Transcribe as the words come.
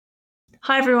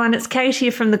Hi everyone, it's Kate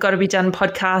here from the Gotta Be Done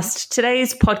podcast.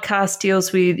 Today's podcast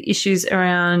deals with issues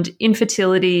around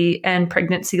infertility and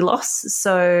pregnancy loss.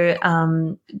 So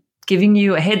giving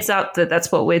you a heads up that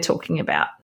that's what we're talking about.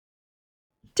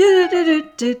 Kate,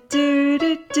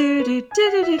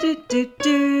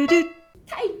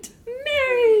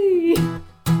 Mary.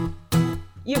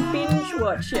 You binge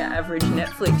watch your average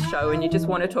Netflix show and you just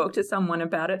want to talk to someone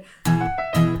about it.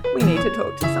 We need to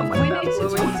talk to someone about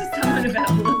Louie.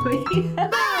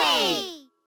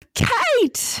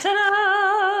 Kate!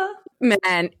 Ta-da!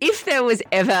 Man, if there was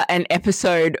ever an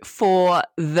episode for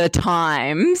the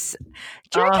times,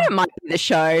 do you reckon it might be the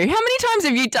show? How many times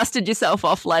have you dusted yourself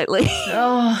off lately?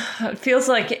 It feels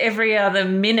like every other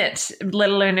minute, let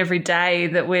alone every day,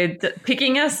 that we're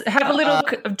picking us.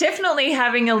 Definitely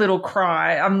having a little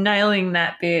cry. I'm nailing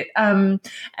that bit. And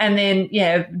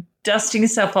then, dusting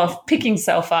yourself off, picking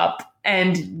yourself up,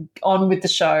 and on with the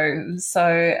show. So,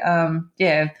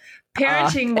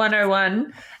 Parenting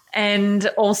 101. And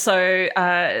also,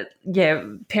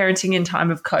 parenting in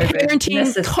time of COVID.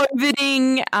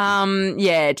 COVIDing,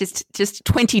 just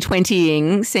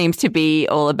 2020ing seems to be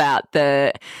all about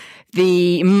the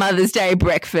Mother's Day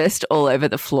breakfast all over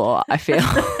the floor, I feel.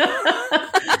 Happy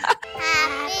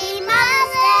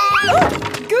Mother's Day!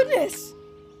 Oh, goodness.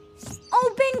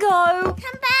 Oh, Bingo. Come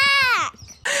back.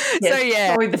 Yes,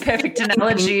 probably the perfect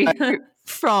analogy.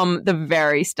 From the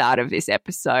very start of this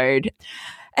episode.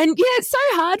 And it's so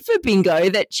hard for Bingo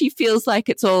that she feels like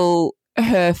it's all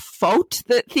her fault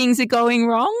that things are going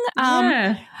wrong.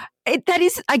 That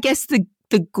is, I guess, the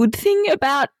good thing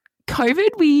about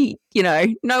COVID.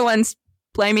 No one's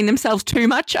blaming themselves too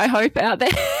much, I hope, out there.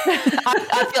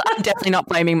 I feel I'm definitely not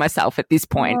blaming myself at this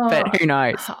point, but who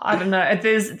knows? I don't know.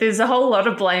 There's a whole lot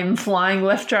of blame flying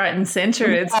left, right and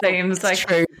centre, it seems like.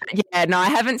 True. Yeah, no, I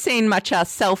haven't seen much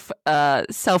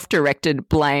self-directed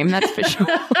blame, that's for sure.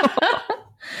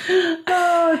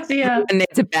 Oh dear. And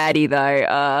it's a baddie though.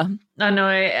 I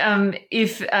know.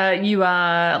 If you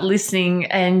are listening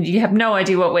and you have no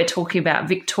idea what we're talking about,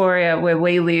 Victoria, where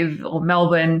we live, or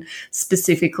Melbourne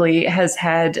specifically, has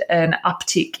had an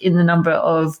uptick in the number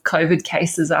of COVID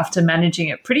cases after managing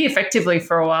it pretty effectively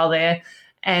for a while there.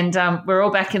 And we're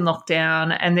all back in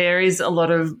lockdown, and there is a lot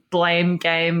of blame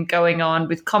game going on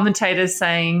with commentators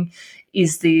saying,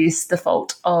 is this the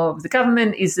fault of the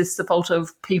government? Is this the fault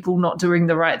of people not doing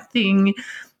the right thing?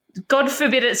 God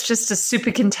forbid it's just a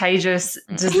super contagious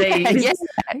disease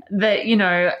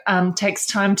that, takes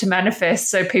time to manifest,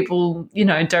 so people,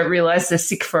 don't realise they're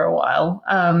sick for a while.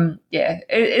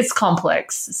 It's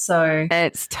complex. So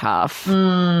it's tough.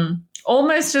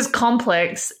 Almost as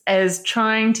complex as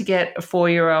trying to get a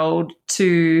 4-year-old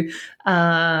to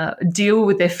deal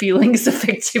with their feelings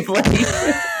effectively.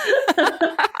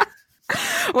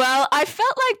 Well, I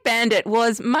felt like Bandit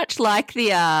was much like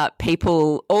the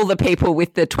all the people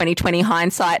with the 2020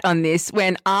 hindsight on this,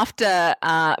 when after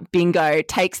Bingo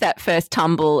takes that first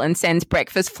tumble and sends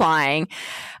breakfast flying,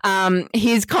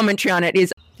 his commentary on it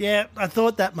is, yeah, I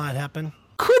thought that might happen.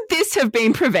 Could this have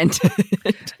been prevented?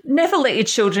 Never let your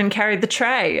children carry the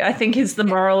tray, I think, is the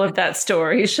moral of that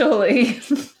story, surely.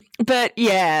 But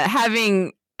yeah,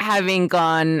 having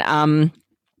gone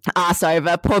arse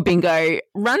over, poor Bingo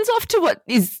runs off to what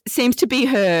seems to be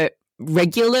her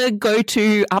regular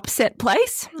go-to upset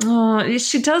place. Oh,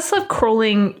 she does love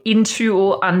crawling into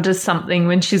or under something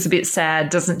when she's a bit sad,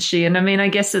 doesn't she? And I mean, I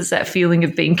guess it's that feeling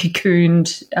of being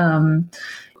cocooned.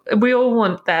 We all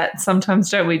want that sometimes,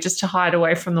 don't we? Just to hide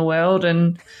away from the world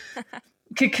and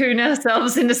cocoon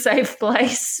ourselves in a safe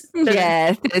place.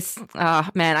 Yeah.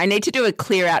 I need to do a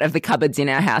clear out of the cupboards in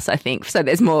our house, I think, so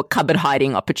there's more cupboard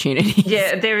hiding opportunities.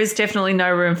 Yeah, there is definitely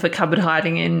no room for cupboard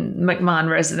hiding in McMahon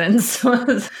residence.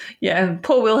 Yeah,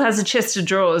 poor Will has a chest of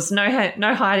drawers. No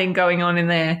hiding going on in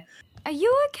there. Are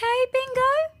you okay, Bingo?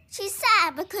 She's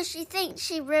sad because she thinks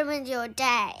she ruined your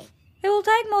day. It will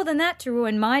take more than that to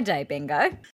ruin my day,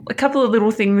 Bingo. A couple of little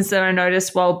things that I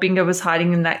noticed while Bingo was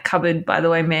hiding in that cupboard, by the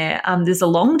way, Mare. There's a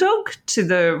long dog to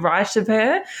the right of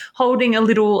her holding a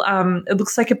little, it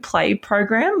looks like a play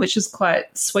program, which is quite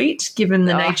sweet given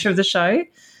the nature of the show.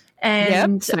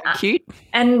 And so cute.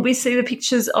 And we see the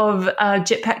pictures of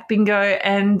Jetpack Bingo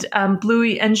and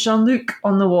Bluey and Jean-Luc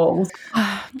on the wall.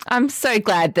 I'm so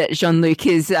glad that Jean-Luc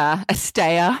is a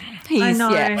stayer. I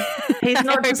know. He's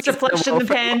not just a flash in the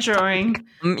pan drawing.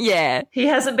 Yeah. He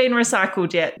hasn't been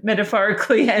recycled yet,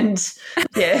 metaphorically, and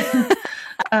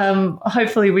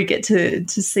hopefully we get to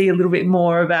see a little bit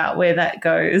more about where that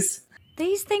goes.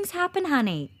 These things happen,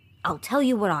 honey. I'll tell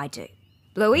you what I do.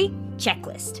 Bluey,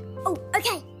 checklist. Oh,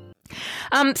 okay.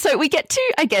 So we get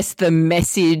to, I guess, the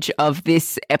message of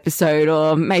this episode,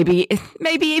 or maybe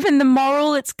even the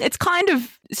moral. It's kind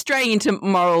of straying into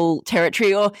moral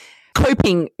territory, or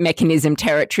coping mechanism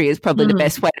territory is probably the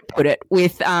best way to put it,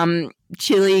 with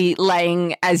Chili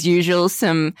laying, as usual,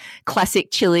 some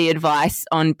classic Chili advice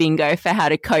on Bingo for how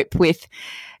to cope with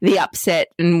the upset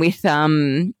and with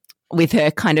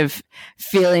her kind of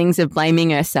feelings of blaming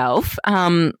herself.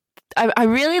 I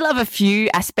really love a few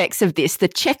aspects of this. The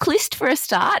checklist, for a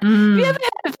start. Have you ever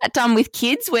heard of that done with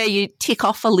kids, where you tick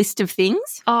off a list of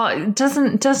things? Oh,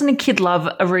 doesn't a kid love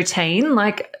a routine?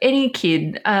 Like any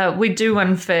kid, we do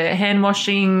one for hand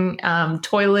washing,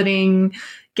 toileting,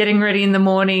 getting ready in the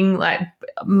morning. Like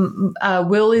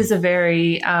Will is a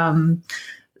very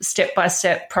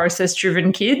step-by-step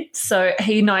process-driven kid, so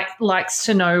he likes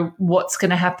to know what's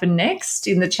going to happen next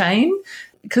in the chain.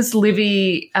 Because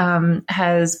Livy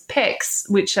has PECs,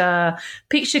 which are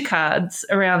picture cards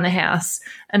around the house,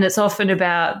 and it's often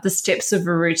about the steps of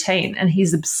a routine, and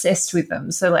he's obsessed with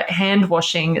them. So like hand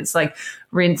washing, it's like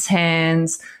rinse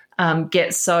hands,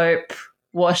 get soap,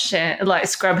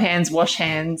 scrub hands, wash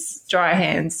hands, dry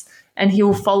hands, and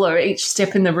he'll follow each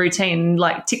step in the routine,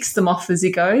 like ticks them off as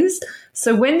he goes.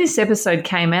 So when this episode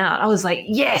came out, I was like,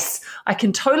 yes, I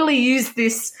can totally use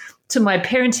this to my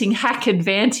parenting hack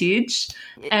advantage.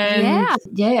 And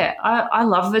I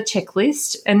love the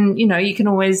checklist. And, you can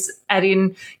always add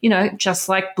in, just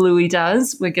like Bluey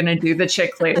does, we're going to do the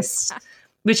checklist,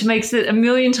 which makes it a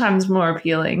million times more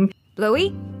appealing. Bluey,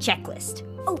 checklist.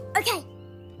 Oh, okay.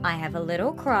 I have a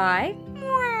little cry.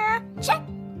 Check,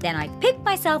 Then I pick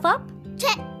myself up,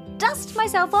 check, dust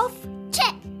myself off,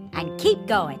 check. and keep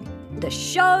going. The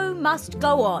show must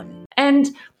go on. And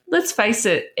let's face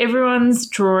it, everyone's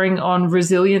drawing on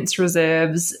resilience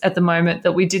reserves at the moment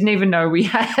that we didn't even know we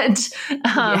had.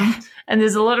 And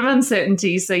there's a lot of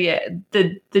uncertainty. So,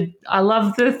 I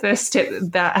love the first step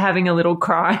about having a little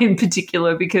cry in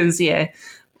particular, because,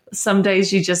 some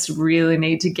days you just really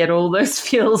need to get all those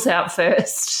feels out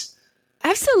first.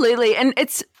 Absolutely. And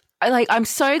it's like, I'm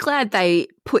so glad they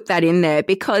put that in there,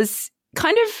 because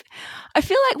kind of, I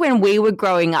feel like when we were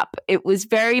growing up, it was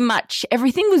very much,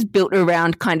 everything was built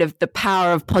around kind of the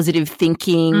power of positive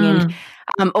thinking and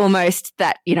almost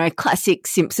that, classic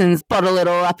Simpsons, bottle it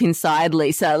all up inside,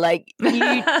 Lisa. Like,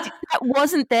 that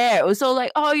wasn't there. It was all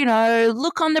like,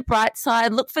 look on the bright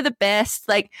side, look for the best.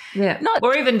 Like,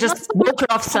 or even just walk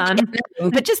it off, son.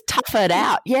 But just tough it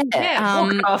out. Yeah.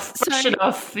 Walk it off, brush it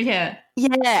off. Yeah.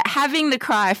 Yeah. Having the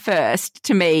cry first,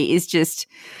 to me, is just,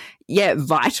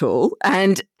 vital.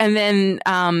 And then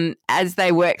as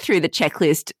they work through the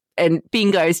checklist, and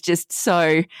Bingo's just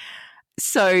so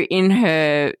in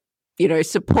her,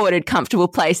 supported, comfortable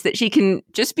place that she can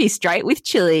just be straight with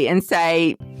Chili and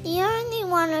say, The only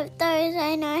one of those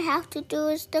I know how to do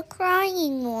is the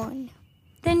crying one.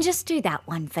 Then just do that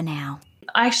one for now.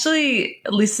 I actually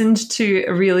listened to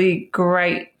a really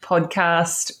great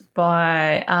podcast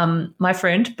by my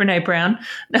friend Brene Brown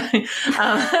the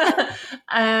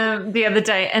other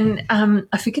day, and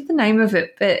I forget the name of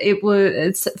it, but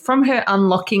it's from her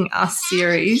Unlocking Us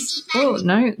series. Oh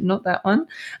no, not that one.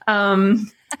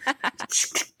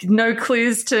 No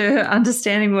clues to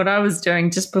understanding what I was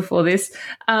doing just before this.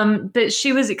 But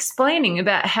she was explaining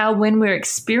about how when we're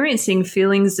experiencing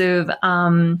feelings of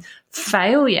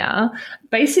failure,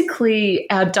 basically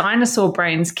our dinosaur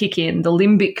brains kick in, the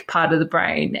limbic part of the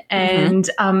brain, and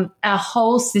our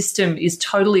whole system is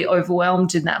totally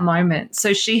overwhelmed in that moment.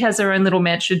 So she has her own little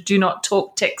mantra: do not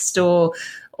talk, text, or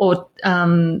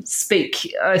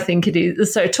speak, I think it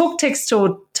is. So talk, text,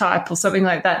 or type, or something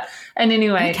like that. And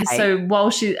anyway, so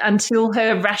until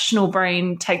her rational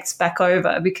brain takes back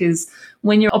over, because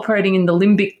when you're operating in the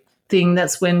limbic thing,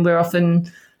 that's when we're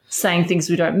often saying things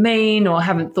we don't mean or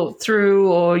haven't thought through,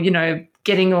 or,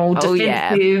 getting all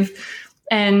defensive.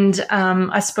 And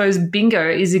I suppose Bingo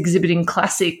is exhibiting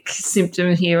classic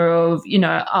symptom here of,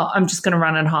 I'm just going to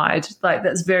run and hide. Like,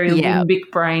 that's very limbic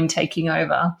brain taking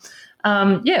over.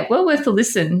 Well worth a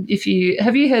listen.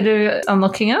 Have you heard of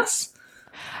Unlocking Us?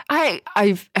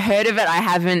 I've heard of it. I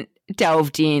haven't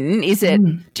delved in. Is it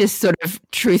just sort of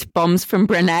truth bombs from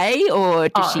Brene, or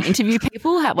does she interview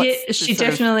people? She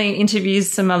definitely interviews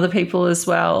some other people as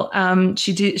well.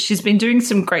 She's been doing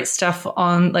some great stuff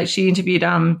on, like, she interviewed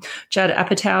Judd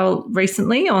Apatow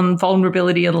recently on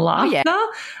vulnerability and laughter.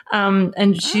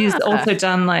 And she's also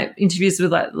done like interviews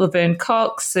with like Laverne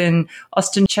Cox and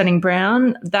Austin Channing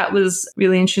Brown. That was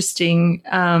really interesting.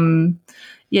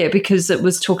 Because it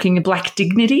was talking Black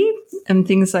dignity and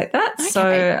things like that. Okay.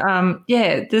 So,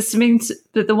 this means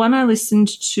that the one I listened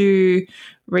to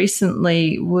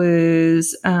recently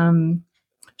was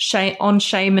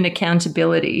shame and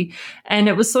accountability. And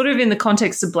it was sort of in the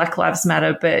context of Black Lives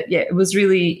Matter. But yeah, it was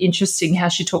really interesting how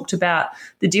she talked about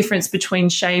the difference between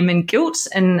shame and guilt,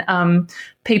 and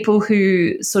people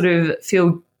who sort of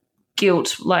feel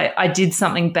guilt, like I did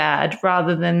something bad,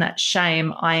 rather than that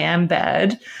shame, I am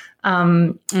bad.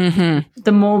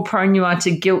 The more prone you are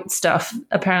to guilt stuff,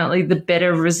 apparently the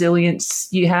better resilience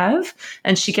you have.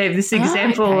 And she gave this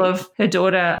example of her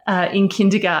daughter in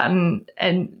kindergarten,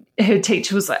 and her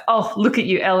teacher was like, "Oh, look at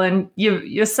you, Ellen,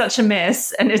 you're such a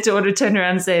mess." And her daughter turned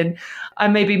around and said, "I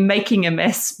may be making a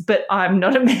mess, but I'm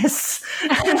not a mess."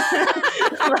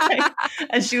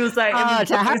 And she was like,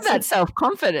 to have that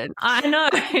self-confidence. I know.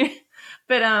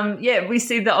 But we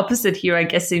see the opposite here, I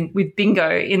guess, with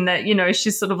Bingo, in that,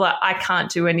 she's sort of like, I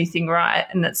can't do anything right.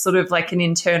 And that's sort of like an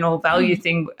internal value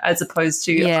thing, as opposed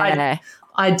to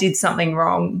I did something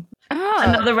wrong.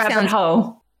 Another rabbit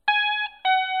hole.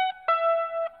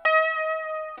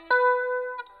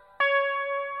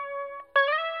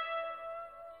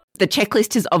 The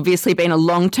checklist has obviously been a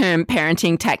long-term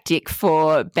parenting tactic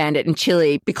for Bandit and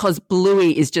Chili, because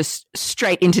Bluey is just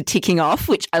straight into ticking off,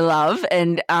 which I love.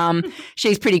 And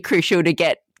she's pretty crucial to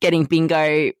getting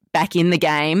Bingo back in the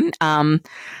game,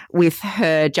 with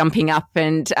her jumping up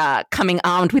and coming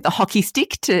armed with a hockey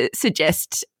stick to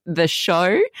suggest the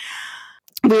show,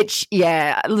 which,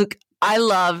 look, I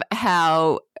love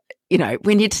how,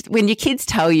 when your kids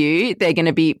tell you they're going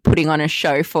to be putting on a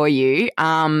show for you,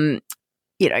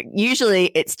 usually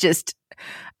it's just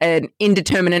an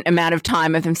indeterminate amount of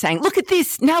time of them saying, look at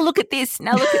this, now look at this,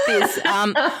 now look at this.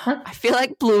 I feel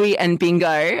like Bluey and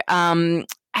Bingo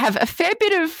have a fair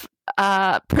bit of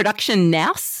production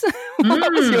nous.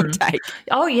 What was your take?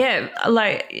 Oh, yeah.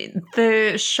 Like,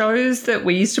 the shows that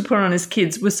we used to put on as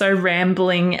kids were so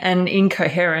rambling and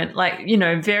incoherent, like,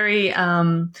 very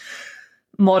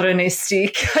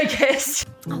modernistic, I guess.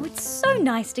 Oh, it's so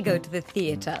nice to go to the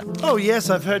theatre. Oh, yes,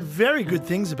 I've heard very good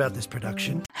things about this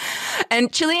production.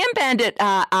 And Chili and Bandit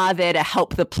are there to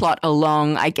help the plot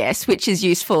along, I guess, which is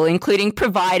useful, including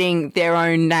providing their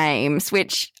own names,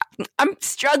 which I'm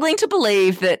struggling to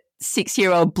believe that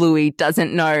 6-year-old Bluey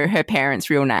doesn't know her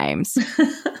parents' real names.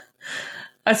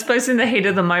 I suppose in the heat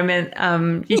of the moment,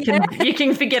 you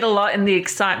can forget a lot in the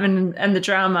excitement and the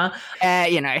drama.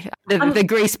 The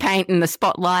grease paint and the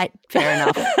spotlight, fair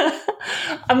enough.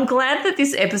 I'm glad that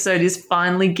this episode is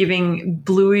finally giving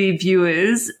Bluey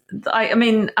viewers,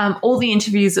 all the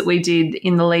interviews that we did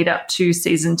in the lead up to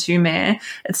season 2, Mare,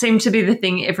 it seemed to be the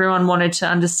thing everyone wanted to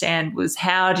understand was,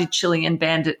 how did Chili and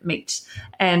Bandit meet?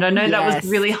 And I know that was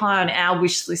really high on our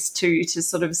wish list too, to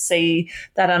sort of see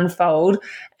that unfold.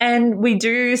 And we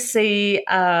do see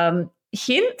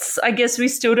hints. I guess we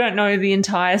still don't know the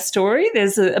entire story.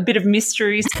 There's a bit of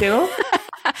mystery still.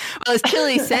 Well, as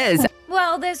Chili says,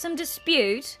 well, there's some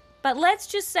dispute, but let's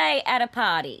just say at a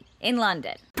party in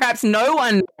London. Perhaps no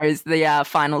one knows the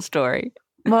final story.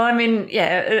 Well,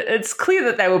 it's clear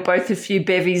that they were both a few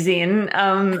bevies in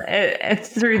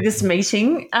through this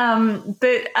meeting.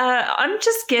 But I'm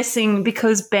just guessing,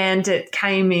 because Bandit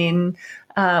came in,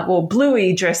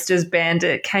 Bluey dressed as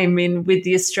Bandit came in with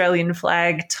the Australian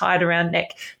flag tied around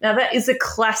neck. Now, that is a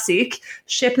classic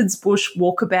Shepherd's Bush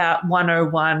Walkabout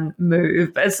 101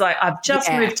 move. It's like, I've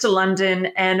just moved to London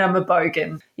and I'm a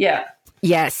bogan. Yeah.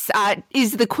 Yes.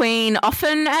 Is the Queen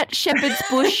often at Shepherd's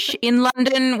Bush in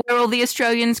London, where all the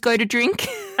Australians go to drink?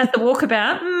 At the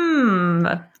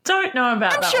Walkabout? Don't know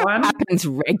about that one. It happens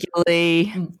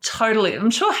regularly. Totally. I'm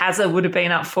sure Hazza would have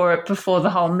been up for it before the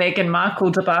whole Meghan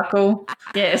Markle debacle.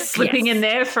 Yeah, slipping in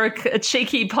there for a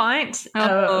cheeky pint.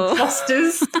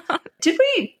 Foster's. Did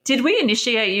we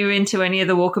initiate you into any of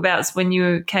the walkabouts when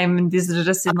you came and visited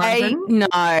us in London?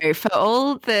 No. For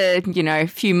all the,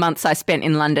 few months I spent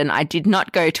in London, I did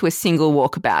not go to a single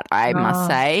walkabout, I must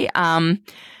say.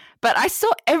 But I saw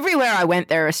everywhere I went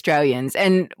there are Australians.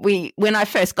 And when I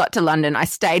first got to London, I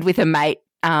stayed with a mate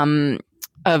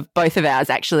of both of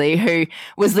ours, actually, who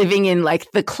was living in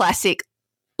like the classic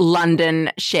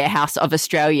London share house of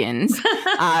Australians.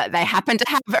 They happened to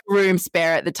have a room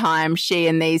spare at the time, she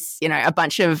and these, a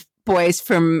bunch of boys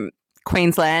from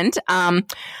Queensland. I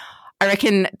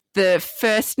reckon the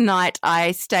first night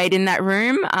I stayed in that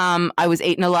room, I was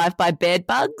eaten alive by bed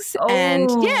bugs. Oh. And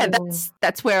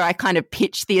that's where I kind of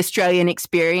pitched the Australian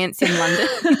experience in London.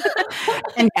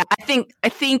 And I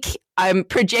think I'm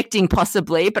projecting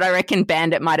possibly, but I reckon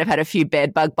Bandit might have had a few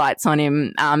bed bug bites on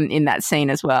him in that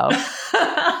scene as well.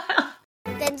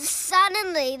 Then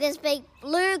suddenly this big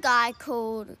blue guy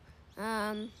called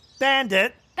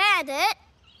Bandit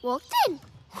walked in.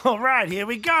 All right, here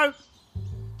we go.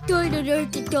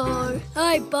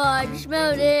 Hi, bud,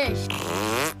 smell this.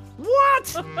 What What?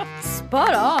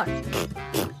 Spot on.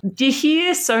 You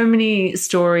hear so many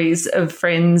stories of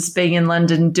friends being in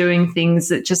London doing things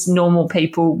that just normal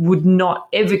people would not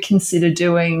ever consider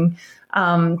doing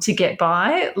to get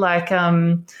by. Like,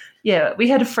 we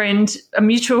had a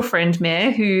mutual friend,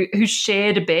 Mare, who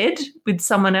shared a bed with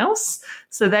someone else.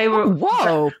 So they were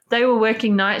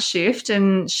working night shift,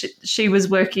 and she was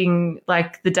working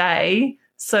like the day.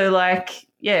 So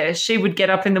she would get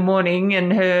up in the morning,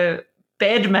 and her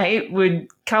bedmate would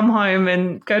come home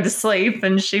and go to sleep,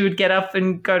 and she would get up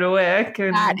and go to work.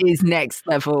 And that is next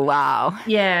level. Wow.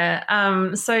 Yeah.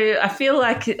 So I feel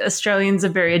like Australians are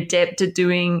very adept at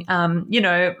doing,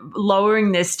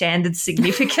 lowering their standards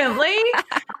significantly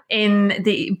in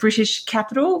the British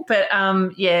capital. But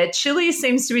Chile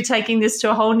seems to be taking this to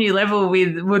a whole new level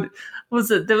with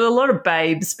there were a lot of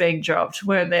babes being dropped,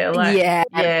 weren't there? Yeah.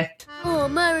 Oh,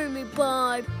 marry me,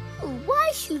 babe.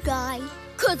 Why should I?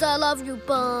 'Cause I love you,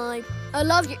 babe. I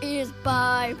love your ears,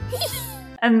 babe.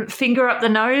 And finger up the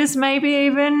nose, maybe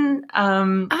even.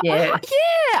 Hard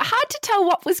to tell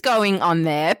what was going on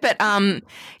there. But,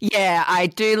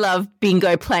 I do love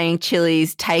Bingo playing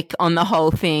Chile's take on the whole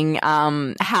thing,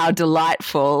 how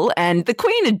delightful. And the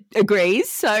Queen agrees.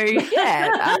 So,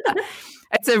 yeah,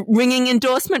 it's a ringing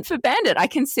endorsement for Bandit. I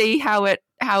can see how it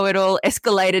all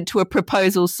escalated to a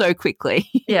proposal so quickly.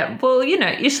 Yeah, well,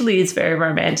 Italy is very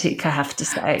romantic, I have to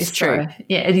say. It's true.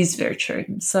 Yeah, it is very true.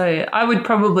 So I would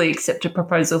probably accept a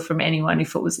proposal from anyone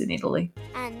if it was in Italy.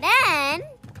 And then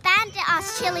Bandit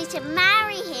asked Chili to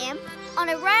marry him on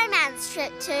a romance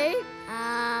trip to,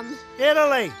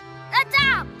 Italy. the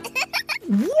dump.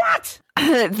 What?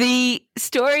 The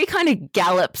story kind of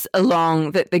gallops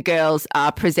along that the girls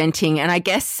are presenting, and I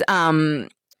guess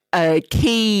a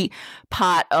key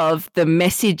part of the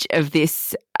message of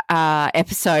this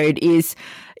episode is,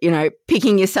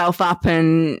 picking yourself up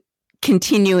and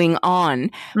continuing on,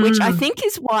 which I think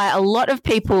is why a lot of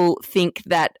people think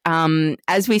that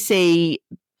as we see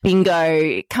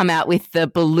Bingo come out with the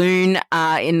balloon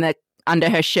under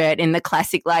her shirt in the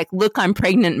classic, look, I'm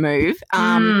pregnant move.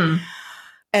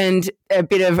 And a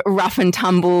bit of rough and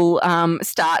tumble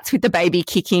starts with the baby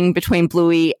kicking between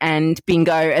Bluey and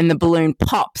Bingo, and the balloon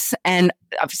pops. And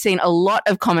I've seen a lot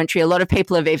of commentary. A lot of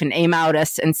people have even emailed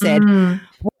us and said,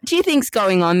 what do you think's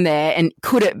going on there? And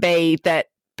could it be that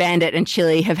Bandit and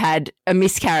Chili have had a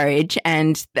miscarriage,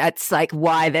 and that's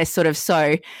why they're sort of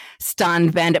so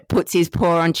stunned? Bandit puts his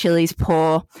paw on Chili's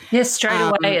paw. Yes, straight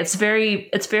away. It's very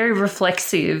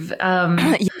reflexive.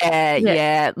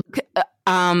 Yeah.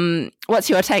 What's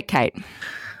your take, Kate?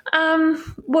 I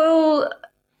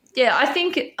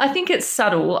think it's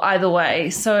subtle either way.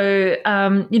 So,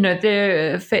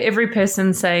 for every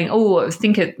person saying, "Oh, I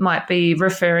think it might be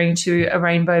referring to a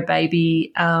rainbow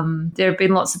baby," there have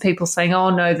been lots of people saying, "Oh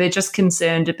no, they're just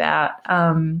concerned about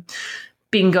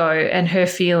Bingo and her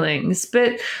feelings."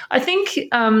 But I think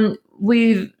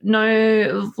we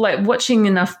know, watching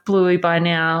enough Bluey by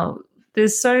now,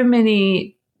 there's so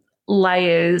many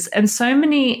layers and so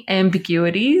many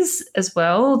ambiguities as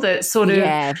well that sort of,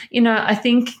 I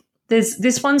think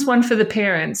this one's one for the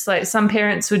parents. Some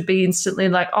parents would be instantly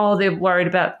oh, they're worried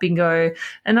about Bingo.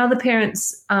 And other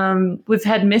parents, we've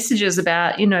had messages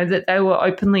about, that they were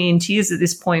openly in tears at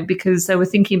this point because they were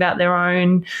thinking about their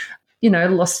own,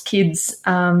 lost kids.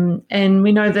 And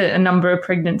we know that a number of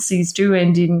pregnancies do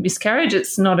end in miscarriage.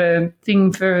 It's not a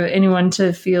thing for anyone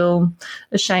to feel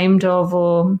ashamed of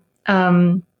or,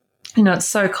 it's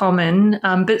so common,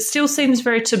 but still seems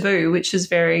very taboo, which is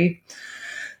very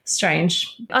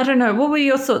strange. I don't know. What were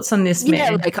your thoughts on this, Meg?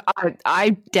 Yeah, I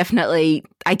definitely,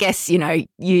 I guess,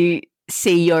 you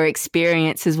see your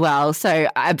experience as well. So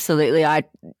absolutely,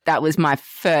 that was my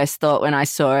first thought when I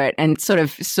saw it, and sort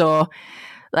of saw,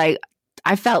 I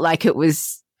felt like it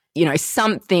was,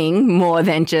 something more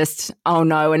than just, oh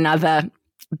no, another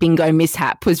Bingo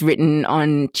mishap was written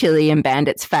on Chili and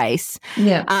Bandit's face.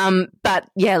 Yeah. But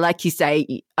yeah, like you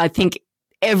say, I think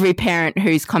every parent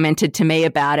who's commented to me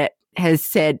about it has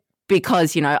said,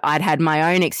 because, I'd had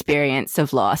my own experience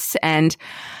of loss, and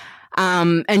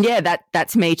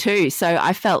that's me too. So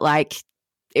I felt like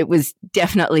it was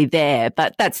definitely there.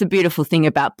 But that's the beautiful thing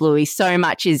about Bluey. So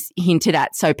much is hinted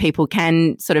at so people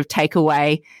can sort of take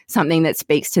away something that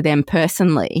speaks to them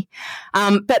personally.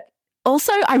 But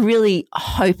also, I really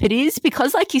hope it is,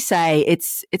 because, like you say,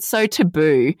 it's so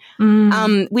taboo,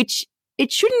 which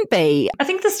it shouldn't be. I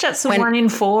think the stats are 1 in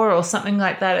 4 or something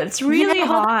like that. It's really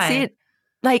high.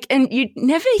 That's it. And you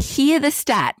never hear the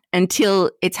stat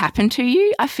until it's happened to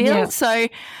you, I feel. Yeah. So,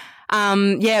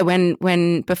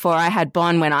 when before I had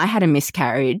Bon, when I had a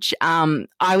miscarriage,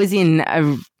 I was in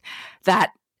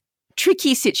that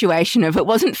tricky situation of it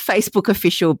wasn't Facebook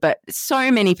official, but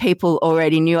so many people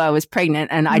already knew I was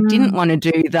pregnant, and I didn't want to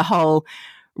do the whole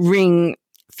ring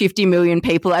 50 million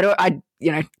people. I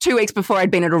 2 weeks before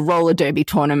I'd been at a roller derby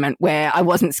tournament where I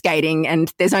wasn't skating,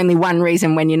 and there's only one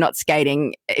reason when you're not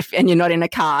skating and you're not in a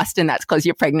cast, and that's because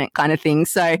you're pregnant kind of thing.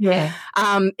 So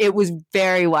it was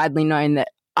very widely known that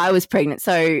I was pregnant.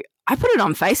 So I put it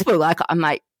on Facebook. I'm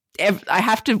like, I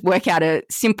have to work out a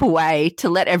simple way to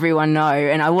let everyone know,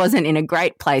 and I wasn't in a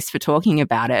great place for talking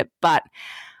about it. But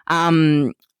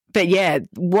yeah,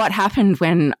 what happened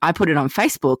when I put it on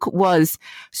Facebook was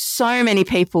so many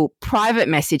people private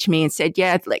messaged me and said,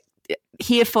 yeah, like,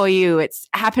 here for you. It's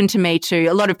happened to me too.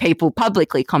 A lot of people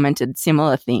publicly commented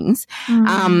similar things.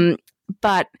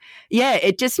 But yeah,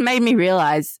 it just made me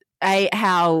realize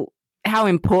how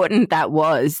important that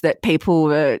was, that people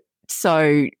were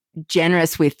so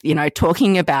generous with,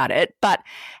 talking about it, but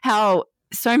how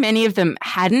so many of them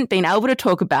hadn't been able to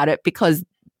talk about it because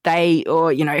they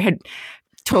had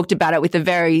talked about it with a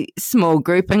very small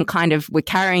group and kind of were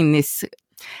carrying this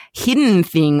hidden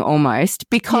thing almost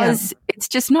because it's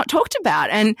just not talked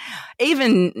about. And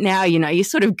even now, you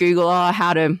sort of Google,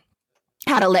 how to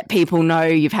let people know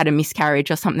you've had a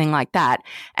miscarriage or something like that.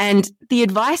 And the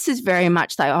advice is very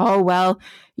much like,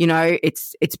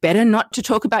 it's better not to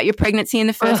talk about your pregnancy in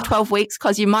the first 12 weeks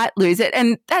because you might lose it.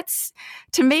 And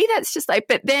to me, that's just like,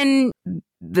 but then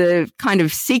the kind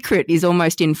of secret is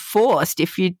almost enforced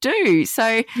if you do.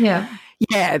 So,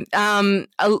 a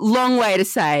long way to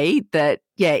say that,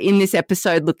 in this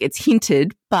episode, look, it's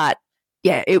hinted, but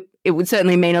it would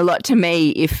certainly mean a lot to me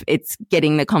if it's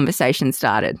getting the conversation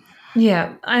started.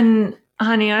 Yeah. And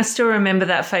honey, I still remember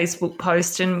that Facebook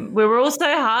post, and we were all so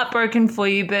heartbroken for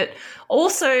you, but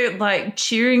also like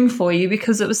cheering for you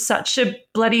because it was such a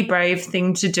bloody brave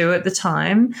thing to do at the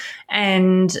time.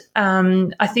 And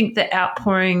I think the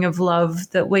outpouring of love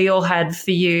that we all had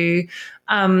for you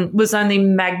was only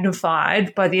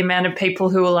magnified by the amount of people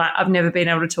who were like, I've never been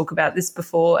able to talk about this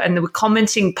before. And they were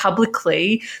commenting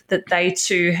publicly that they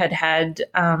too had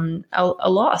a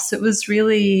loss. It was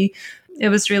really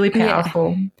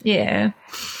powerful. Yeah.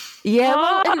 Yeah.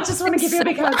 I just want to give you a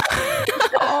big hug.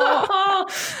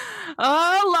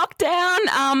 Lockdown.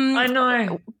 I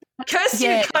know. Curse you,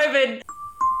 COVID.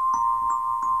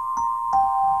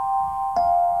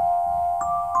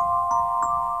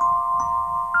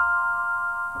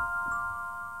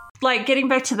 Like getting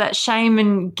back to that shame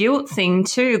and guilt thing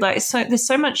too. Like, so there's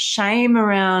so much shame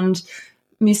around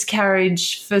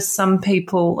miscarriage for some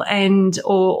people, and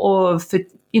or for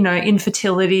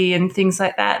infertility and things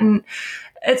like that. And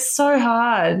it's so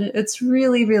hard. It's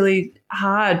really, really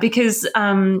hard because,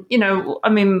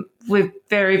 we're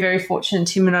very, very fortunate,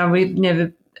 Tim and I, we've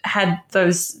never had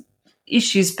those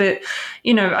issues. But,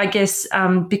 I guess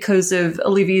because of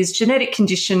Olivia's genetic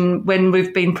condition, when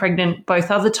we've been pregnant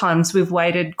both other times, we've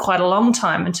waited quite a long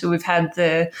time until we've had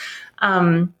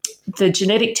the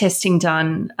genetic testing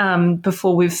done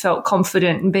before we've felt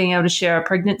confident in being able to share our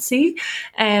pregnancy.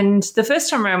 And the first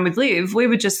time around with Liv, we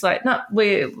were just like, no,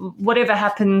 whatever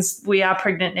happens, we are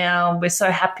pregnant now. We're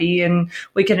so happy, and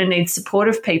we're going to need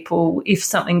supportive people if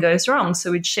something goes wrong.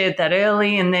 So we'd shared that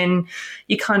early, and then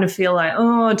you kind of feel like,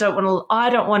 I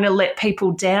don't want to let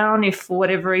people down if for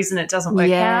whatever reason it doesn't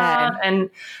work out.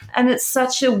 And it's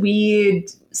such a weird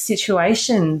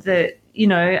situation that,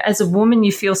 as a woman,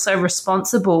 you feel so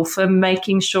responsible for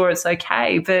making sure it's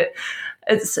okay, but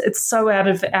it's so out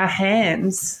of our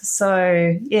hands.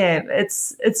 So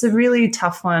it's a really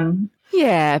tough one.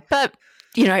 Yeah, but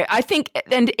I think,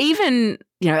 and even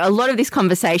a lot of this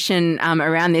conversation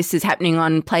around this is happening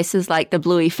on places like the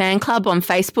Bluey Fan Club on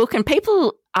Facebook, and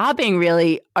people are being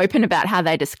really open about how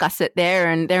they discuss it there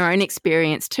and their own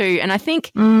experience too. And I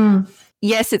think.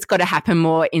 Yes, it's got to happen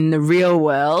more in the real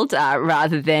world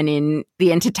rather than in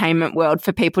the entertainment world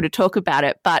for people to talk about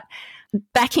it. But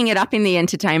backing it up in the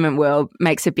entertainment world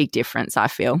makes a big difference, I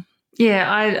feel. Yeah,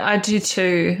 I do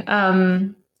too.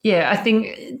 I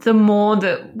think the more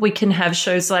that we can have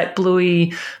shows like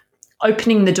Bluey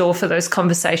opening the door for those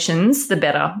conversations, the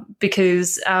better,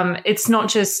 because it's not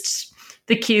just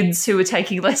the kids who are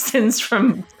taking lessons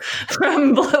from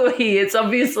Bluey. It's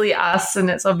obviously us, and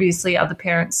it's obviously other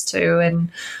parents too. And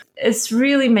it's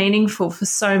really meaningful for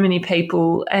so many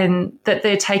people, and that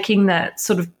they're taking that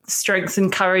sort of strength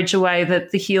and courage away that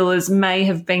the healers may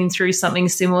have been through something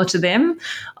similar to them.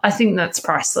 I think that's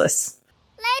priceless.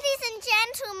 Ladies and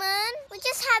gentlemen, we're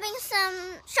just having some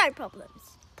show problems.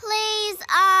 Please,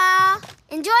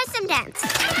 enjoy some dance.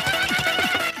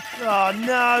 Oh,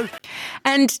 no.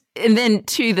 And then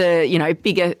to the,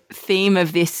 bigger theme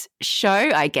of this show,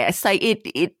 I guess, like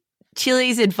it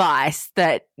Chili's advice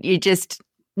that you just,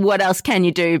 what else can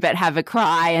you do but have a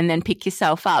cry and then pick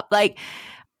yourself up? Like,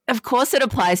 of course it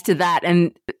applies to that,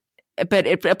 but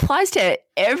it applies to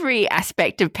every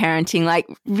aspect of parenting. Like,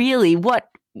 really, what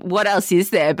else is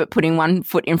there but putting one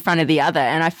foot in front of the other?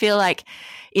 And I feel like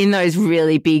in those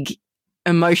really big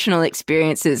emotional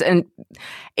experiences, and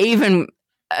even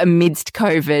amidst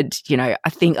COVID, you know, I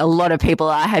think a lot of people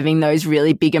are having those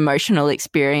really big emotional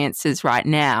experiences right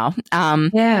now.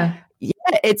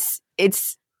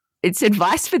 It's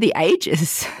advice for the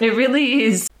ages. It really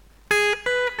is.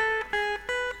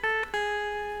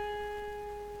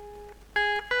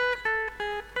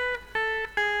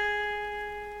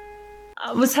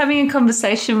 I was having a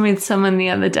conversation with someone the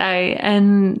other day,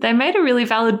 and they made a really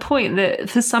valid point that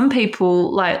for some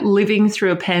people, like, living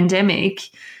through a pandemic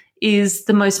is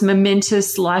the most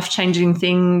momentous, life-changing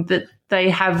thing that they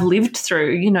have lived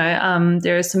through. You know,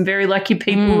 there are some very lucky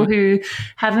people who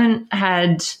haven't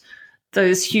had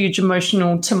those huge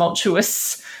emotional,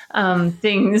 tumultuous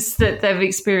things that they've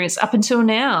experienced up until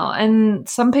now. And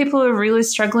some people are really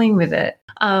struggling with it.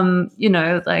 You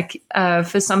know, like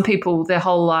for some people, their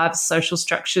whole lives, social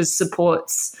structures,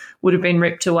 supports would have been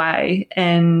ripped away.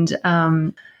 And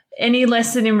any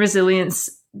lesson in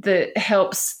resilience that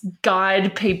helps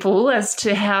guide people as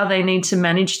to how they need to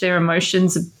manage their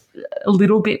emotions a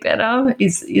little bit better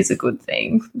is a good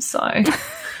thing. So,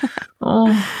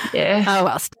 yeah. Oh,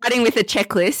 well, starting with a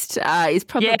checklist is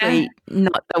probably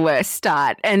not the worst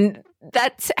start. And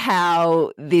that's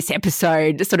how this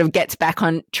episode sort of gets back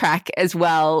on track as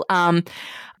well.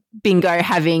 Bingo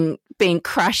having been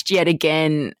crushed yet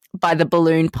again by the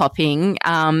balloon popping.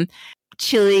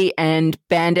 Chili and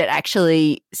Bandit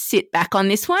actually sit back on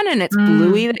this one, and it's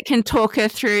Bluey that can talk her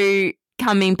through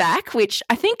coming back, which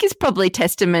I think is probably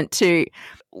testament to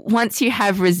once you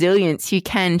have resilience, you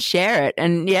can share it.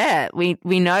 And yeah, we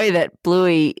know that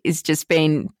Bluey has just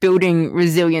been building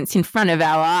resilience in front of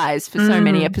our eyes for so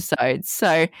many episodes.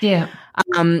 So yeah,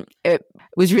 it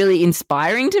was really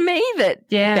inspiring to me that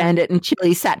Bandit and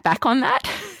Chili sat back on that.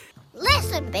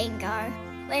 Listen, Bingo,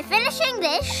 we're finishing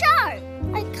this show.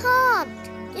 I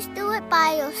can't. Just do it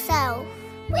by yourself.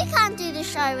 We can't do the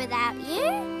show without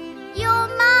you. Your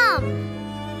mum.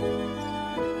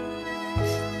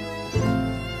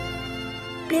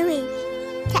 Bluey,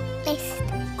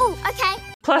 checklist. Oh, okay.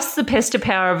 Plus the pester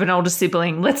power of an older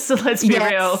sibling. Let's be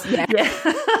real. Yes.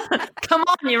 Yeah. Come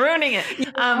on, you're ruining it.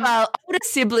 Well, older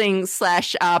sibling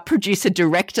 / producer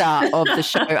director of the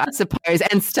show, I suppose,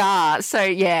 and star. So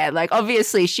yeah, like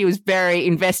obviously she was very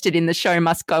invested in the show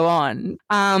must go on.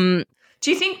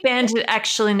 Do you think Bandit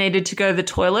actually needed to go to the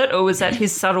toilet, or was that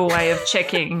his subtle way of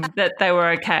checking that they were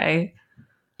okay?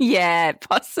 Yeah,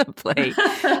 possibly.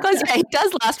 Because he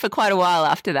does last for quite a while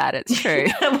after that, it's true.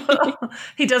 Well,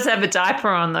 he does have a diaper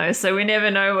on though, so we never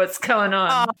know what's going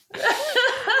on.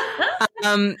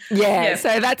 So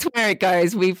that's where it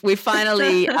goes. We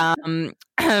finally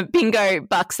Bingo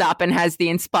bucks up and has the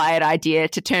inspired idea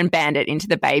to turn Bandit into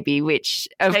the baby, which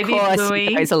of course Bluey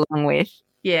he goes along with.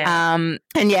 Yeah.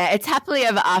 And yeah, it's happily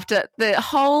ever after. The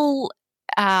whole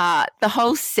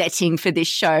setting for this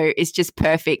show is just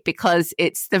perfect because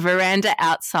it's the veranda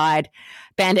outside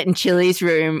Bandit and Chili's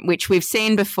room, which we've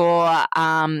seen before,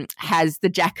 has the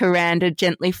jacaranda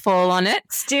gently fall on it.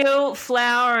 Still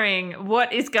flowering.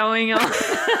 What is going on?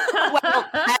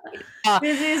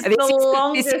 This is the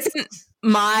longest. This isn't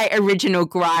my original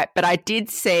gripe, but I did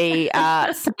see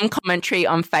some commentary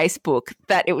on Facebook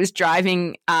that it was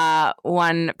driving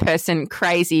one person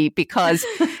crazy because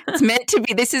it's meant to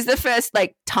be, this is the first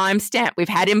like timestamp we've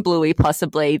had in Bluey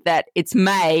possibly, that it's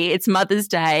May, it's Mother's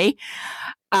Day.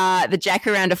 The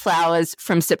jacaranda flowers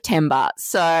from September.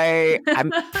 So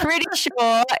I'm pretty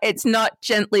sure it's not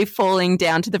gently falling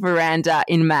down to the veranda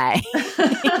in May.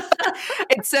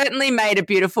 It certainly made a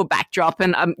beautiful backdrop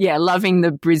and, loving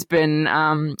the Brisbane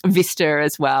vista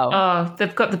as well. Oh,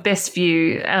 they've got the best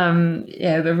view.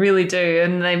 They really do.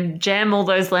 And they jam all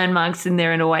those landmarks in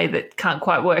there in a way that can't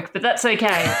quite work, but that's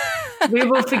okay. We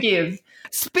will forgive.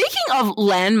 Speaking of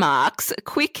landmarks, a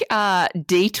quick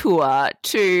detour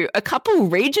to a couple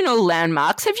regional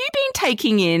landmarks. Have you been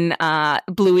taking in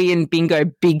Bluey and Bingo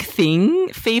Big Thing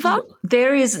fever?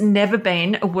 There has never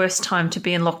been a worse time to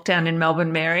be in lockdown in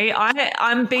Melbourne, Mary.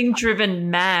 I'm being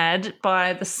driven mad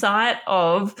by the sight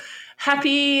of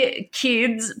happy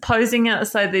kids posing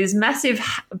outside these massive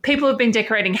people have been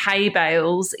decorating hay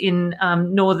bales in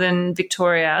northern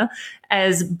Victoria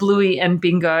as Bluey and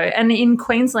Bingo, and in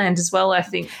Queensland as well. I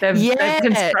think they've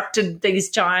constructed these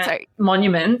giant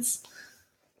monuments.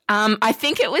 I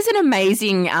think it was an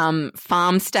amazing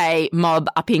farm stay mob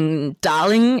up in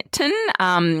Darlington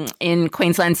in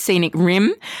Queensland's Scenic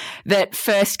Rim that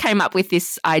first came up with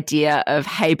this idea of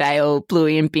Hay Bale,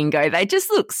 Bluey and Bingo. They just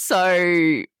look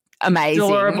so amazing.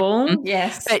 Adorable,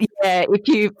 yes. But yeah, if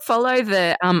you follow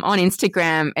the on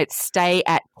Instagram, it's Stay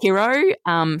at Hero,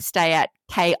 Stay at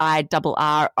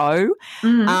KIRRO,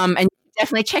 and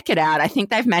definitely check it out. I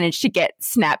think they've managed to get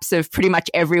snaps of pretty much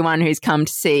everyone who's come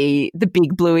to see the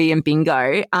big Bluey and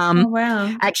Bingo. Oh,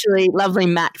 wow. Actually, lovely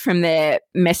Matt from there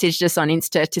messaged us on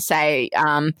Insta to say,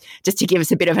 just to give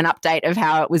us a bit of an update of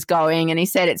how it was going. And he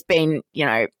said it's been,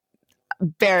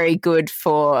 very good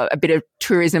for a bit of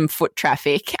tourism foot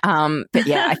traffic. But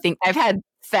yeah, I think they've had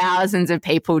thousands of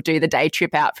people do the day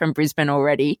trip out from Brisbane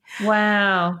already.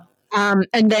 Wow. And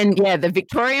then, the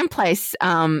Victorian place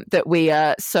that we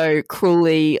are so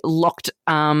cruelly locked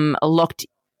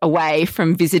away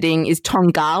from visiting is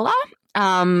Tongala.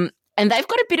 And they've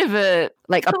got a bit of a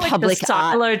public the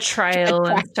Silo Trail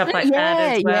and stuff like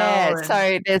that as well. Yeah,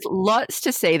 so there's lots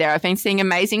to see there. I've been seeing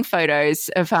amazing photos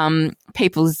of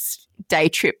people's day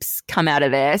trips come out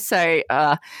of there. So,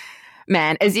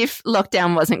 man, as if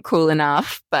lockdown wasn't cruel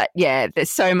enough. But, yeah,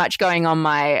 there's so much going on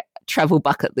my travel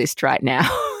bucket list right now.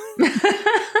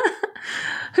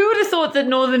 Who would have thought that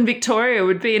Northern Victoria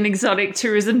would be an exotic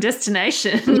tourism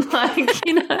destination?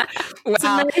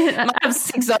 Well,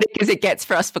 as exotic as it gets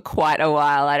for us for quite a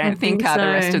while. I don't think the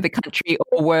rest of the country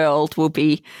or world will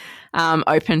be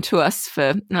open to us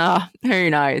for, who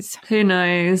knows? Who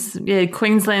knows? Yeah,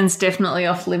 Queensland's definitely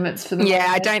off limits for the moment.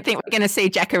 I don't think we're going to see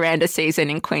jacaranda season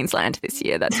in Queensland this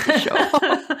year, that's for sure.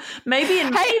 Maybe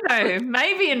in May, though.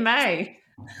 Maybe in May.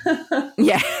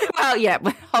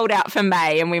 Hold out for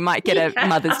May and we might get a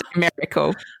Mother's Day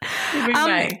miracle.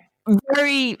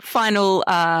 Very final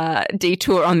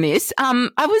detour on this. I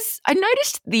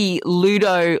noticed the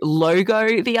Ludo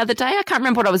logo the other day. I can't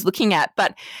remember what I was looking at,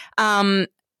 but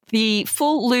the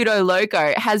full Ludo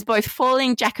logo has both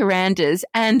falling jacarandas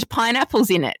and pineapples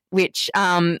in it, which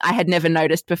I had never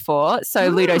noticed before. So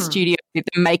Ludo Studio, the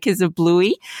makers of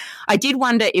Bluey. I did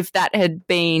wonder if that had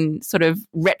been sort of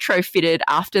retrofitted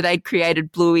after they'd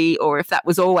created Bluey or if that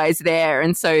was always there.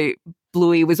 And so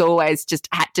Bluey was always just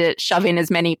had to shove in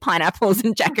as many pineapples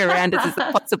and jacarandas as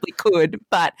it possibly could.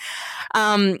 But,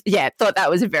 thought that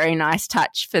was a very nice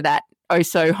touch for that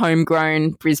oh-so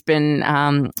homegrown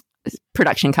Brisbane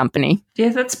production company. Yeah,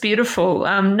 that's beautiful.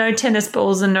 No tennis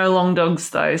balls and no long dogs,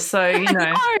 though. So,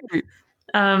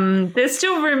 there's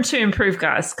still room to improve,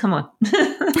 guys. Come on.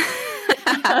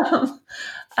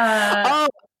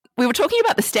 We were talking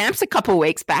about the stamps a couple of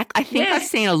weeks back. I think I've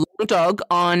seen a long dog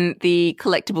on the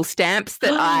collectible stamps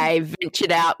that I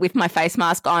ventured out with my face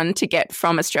mask on to get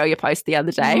from Australia Post the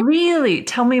other day. Really?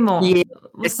 Tell me more. Yeah.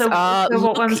 So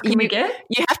what ones can we get?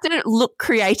 You have to look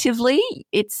creatively.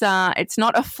 It's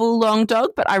not a full long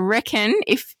dog, but I reckon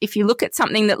if you look at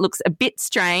something that looks a bit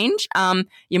strange,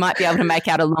 you might be able to make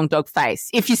out a long dog face.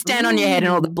 If you stand on your head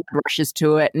and all the blood rushes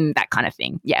to it and that kind of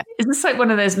thing. Yeah. Is this like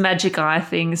one of those magic eye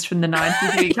things from the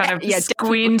 90s where you kind of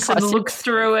squint and look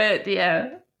through it? Yeah.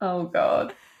 Oh,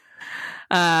 God.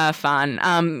 Fun.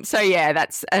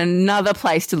 That's another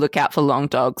place to look out for long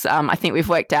dogs. I think we've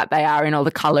worked out they are in all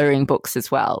the colouring books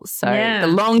as well. So the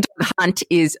long dog hunt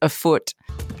is afoot.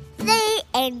 The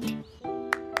end.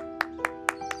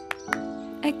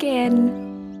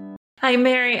 Again. Hey,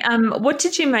 Mary, what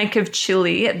did you make of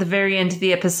Chili at the very end of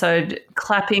the episode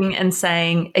clapping and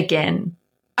saying again?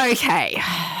 Okay.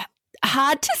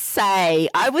 Hard to say.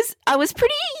 I was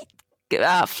pretty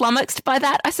flummoxed by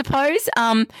that, I suppose.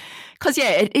 Because,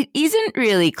 it isn't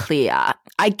really clear.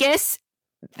 I guess,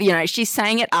 she's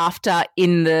saying it after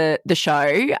in the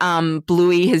show.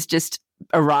 Bluey has just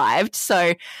arrived.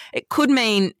 So it could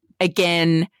mean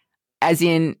again, as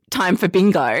in time for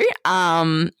bingo.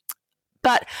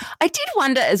 But I did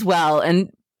wonder as well, and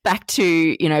back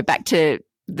to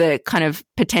the kind of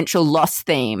potential loss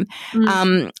theme,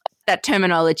 that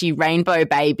terminology rainbow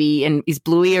baby and is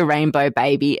Bluey a rainbow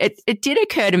baby? It did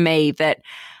occur to me that,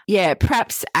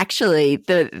 perhaps actually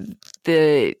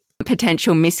the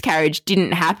potential miscarriage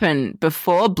didn't happen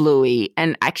before Bluey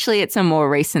and actually it's a more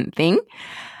recent thing.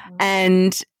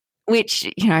 And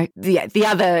which,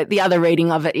 the other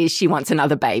reading of it is she wants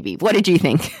another baby. What did you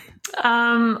think?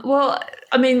 Well,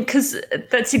 I mean, because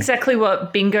that's exactly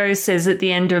what Bingo says at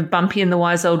the end of Bumpy and the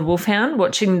Wise Old Wolfhound,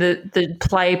 watching the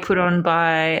play put on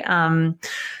by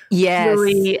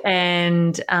Bluey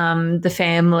and the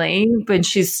family. When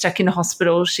she's stuck in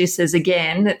hospital, she says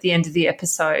again at the end of the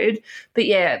episode. But,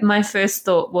 my first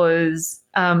thought was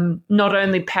not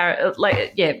only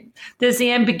there's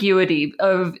the ambiguity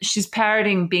of she's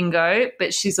parroting Bingo,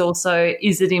 but she's also,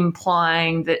 is it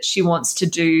implying that she wants to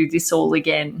do this all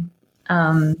again?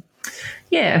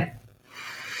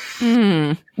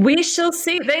 We shall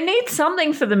see. They need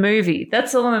something for the movie.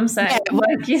 That's all I'm saying.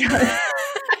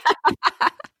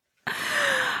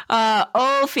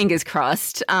 All fingers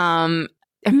crossed.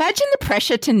 Imagine the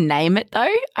pressure to name it,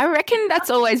 though. I reckon that's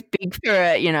always big for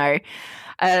an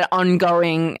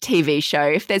ongoing TV show.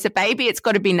 If there's a baby, it's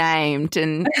got to be named.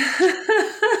 And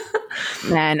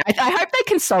man, I hope they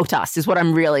consult us. Is what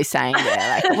I'm really saying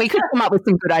there. Like, we could come up with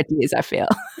some good ideas. I feel.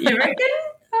 You reckon?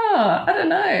 Oh, I don't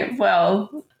know.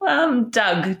 Well,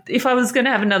 Doug. If I was going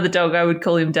to have another dog, I would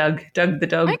call him Doug. Doug the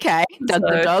dog. Okay, Doug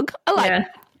the dog. I like.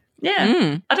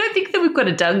 Yeah. I don't think that we've got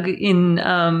a Doug in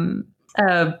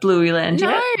Bluey Land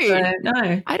yet.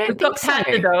 No, I don't think got Pat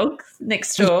the dog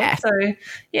next door.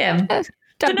 Yeah. So,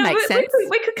 Doug makes sense.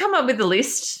 We could come up with a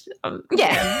list.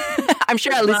 I'm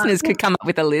sure our listeners could come up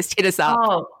with a list. Hit us up.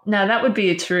 Oh, no, that would be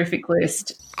a terrific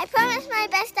list. I promise my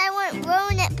best I won't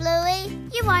ruin it, Bluey.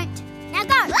 You won't. Now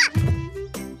go.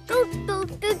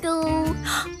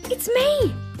 It's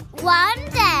me. One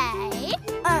day.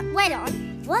 Wait on.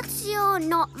 What's your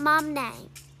not mum name?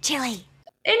 Chili.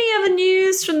 Any other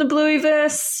news from the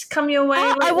Blueyverse come your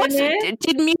way?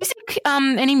 Did music,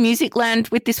 any music land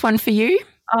with this one for you?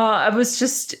 I was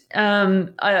just,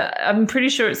 I'm pretty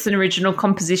sure it's an original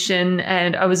composition,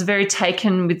 and I was very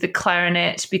taken with the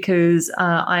clarinet because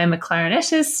I am a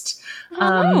clarinetist.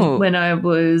 When I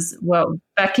was,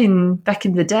 back in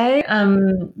the day,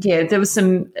 there was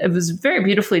it was very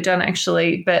beautifully done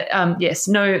actually, but yes,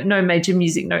 no major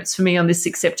music notes for me on this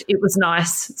except it was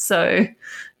nice. So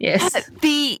yes.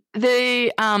 The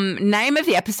name of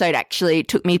the episode actually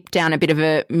took me down a bit of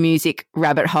a music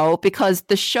rabbit hole because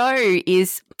the show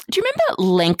is, do you remember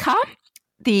Lenka,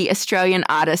 the Australian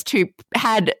artist who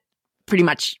had pretty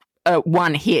much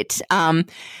one hit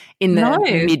in the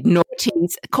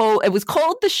mid-noughties? It was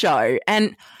called The Show,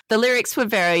 and the lyrics were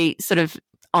very sort of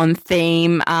on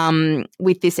theme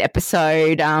with this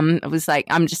episode. It was like,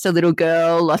 I'm just a little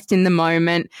girl lost in the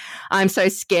moment. I'm so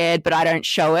scared, but I don't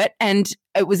show it. And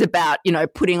it was about,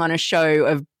 putting on a show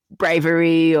of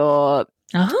bravery or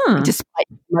despite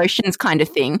emotions kind of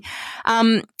thing.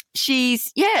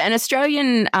 She's, an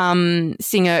Australian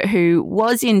singer who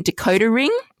was in Dakota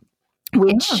Ring,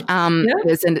 which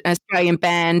was an Australian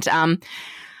band,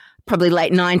 probably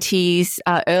late 90s,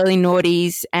 early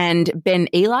noughties, and Ben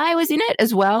Eli was in it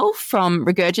as well from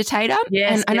Regurgitator.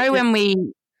 Yes, and I know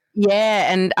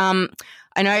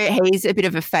I know he's a bit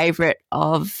of a favourite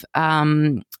of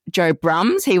Joe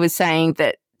Brum's. He was saying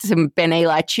that some Ben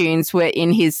Eli tunes were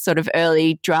in his sort of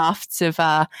early drafts of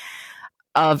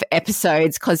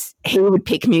episodes because he would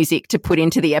pick music to put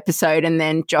into the episode and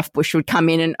then Joff Bush would come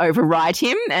in and override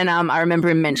him. And I remember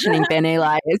him mentioning Ben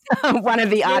Eli as one of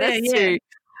the artists who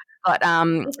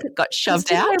got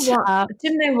shoved out.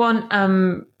 Didn't they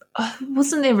want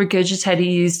wasn't there Regurgitator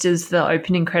used as the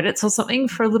opening credits or something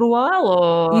for a little while?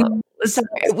 Or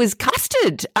it was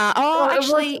Custard.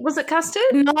 Actually, was it Custard?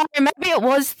 No, maybe it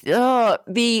was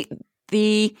the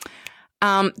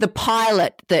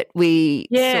pilot that we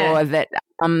saw that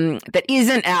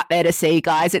isn't out there to see,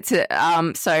 guys. It's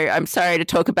so I'm sorry to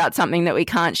talk about something that we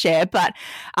can't share, but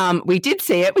we did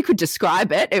see it. We could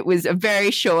describe it. It was a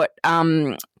very short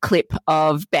clip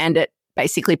of Bandit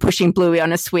basically pushing Bluey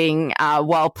on a swing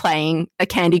while playing a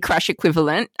Candy Crush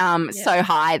equivalent so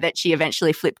high that she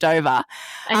eventually flipped over.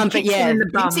 But yeah,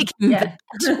 that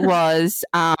was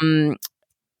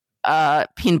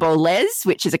Pinball Les,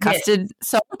 which is a Custard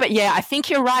song. But yeah, I think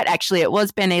you're right. Actually, it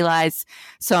was Ben Eli's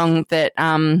song that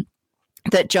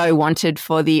that Joe wanted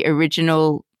for the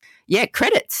original. Yeah,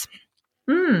 credits.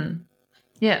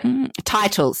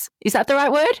 Titles. Is that the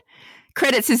right word?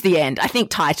 Credits is the end. I think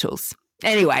titles.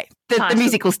 Anyway, the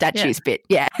musical statues bit.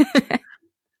 Yeah.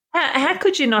 How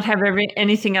could you not have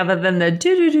anything other than the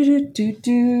do do do do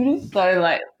do? So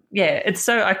like. Yeah, it's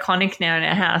so iconic now in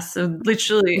our house. So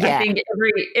literally, I think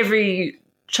every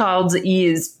child's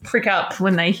ears prick up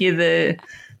when they hear the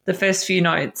first few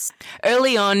notes.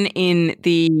 Early on in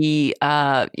the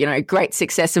great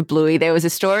success of Bluey, there was a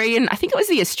story, and I think it was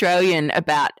the Australian,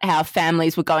 about how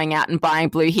families were going out and buying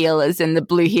blue heelers, and the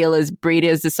Blue Heelers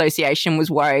Breeders Association was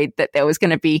worried that there was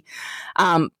going to be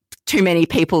too many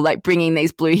people like bringing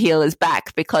these blue heelers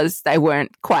back because they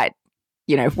weren't quite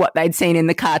what they'd seen in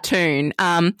the cartoon.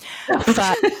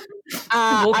 But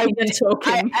Walking and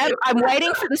talking. I'm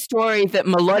waiting for the story that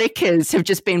melodicas have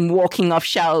just been walking off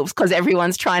shelves because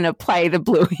everyone's trying to play the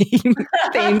Bluey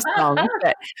theme song,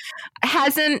 but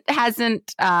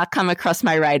hasn't come across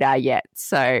my radar yet.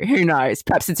 So who knows?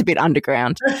 Perhaps it's a bit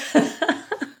underground.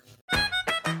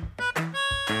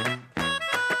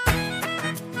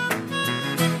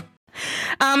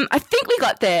 I think we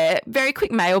got there. Very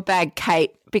quick mailbag,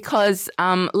 Kate, because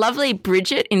lovely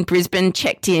Bridget in Brisbane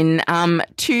checked in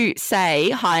to say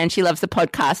hi and she loves the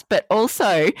podcast, but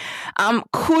also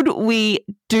could we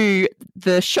do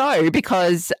the show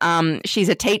because she's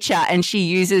a teacher and she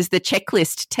uses the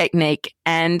checklist technique,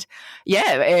 and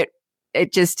yeah,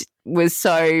 it just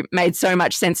made so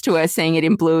much sense to her seeing it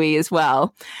in Bluey as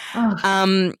well.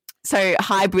 Oh. So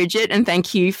hi, Bridget, and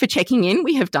thank you for checking in.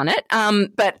 We have done it.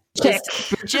 But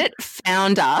Bridget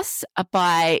found us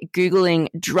by Googling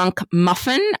drunk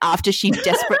muffin after she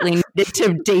desperately needed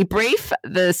to debrief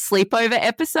the sleepover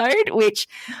episode, which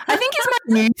I think is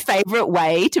my new favourite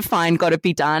way to find Gotta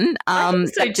Be Done.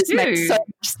 That just makes so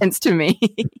much sense to me.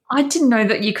 I didn't know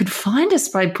that you could find us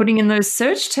by putting in those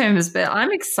search terms, but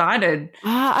I'm excited.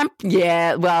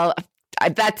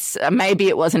 That's maybe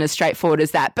it wasn't as straightforward as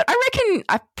that, but I reckon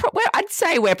I'd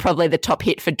say we're probably the top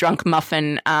hit for drunk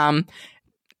muffin.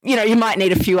 You might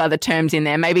need a few other terms in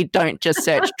there. Maybe don't just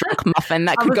search drunk muffin.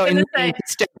 That could go in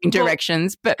disturbing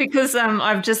directions. But because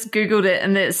I've just Googled it,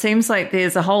 and it seems like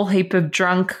there's a whole heap of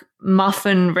drunk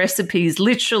muffin recipes,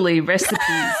 literally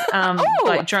recipes,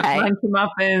 like drunk monkey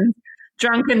muffins,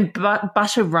 drunken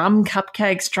butter rum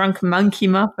cupcakes, drunk monkey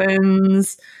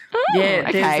muffins. Oh, yeah,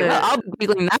 okay. I'll be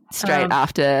googling that straight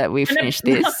after we finish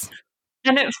this.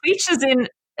 And it features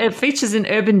in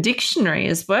Urban Dictionary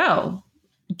as well.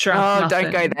 Drunk muffin.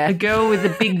 Don't go there. A girl with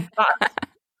a big butt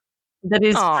that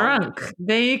is drunk.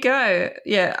 There you go.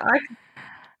 Yeah,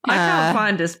 I can't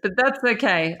find us, but that's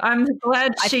okay. I'm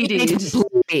glad she did.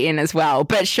 Bluey in as well,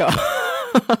 but sure.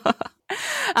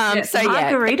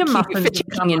 Margarita muffins for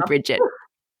checking in, Bridget.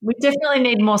 We definitely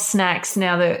need more snacks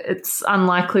now that it's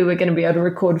unlikely we're going to be able to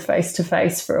record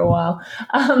face-to-face for a while.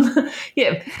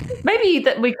 Maybe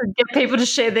that we could get people to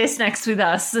share their snacks with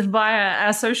us via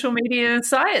our social media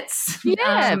sites.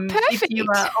 Yeah, perfect.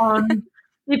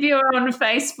 If you're on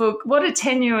Facebook, what a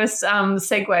tenuous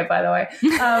segue, by the way.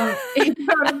 If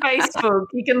you're on Facebook,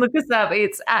 you can look us up.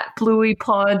 It's at Bluey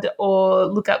Pod, or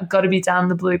look up Gotta Be Done,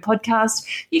 the Bluey Podcast.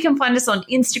 You can find us on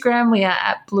Instagram. We are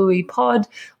at Bluey Pod.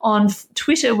 On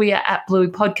Twitter, we are at Bluey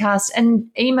Podcast. And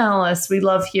email us. We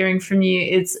love hearing from you.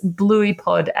 It's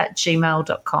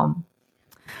blueypod@gmail.com.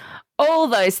 All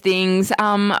those things.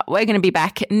 We're going to be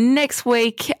back next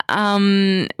week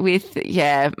with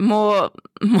more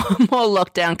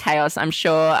lockdown chaos, I'm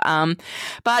sure.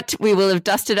 But we will have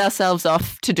dusted ourselves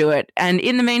off to do it. And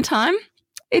in the meantime,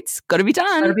 it's got to be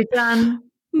done. Got to be done.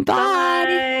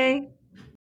 Bye.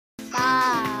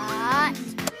 But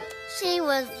she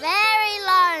was very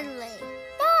lonely.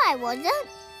 No, I wasn't.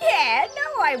 Yeah,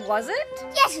 no, I wasn't.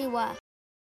 Yes, you were.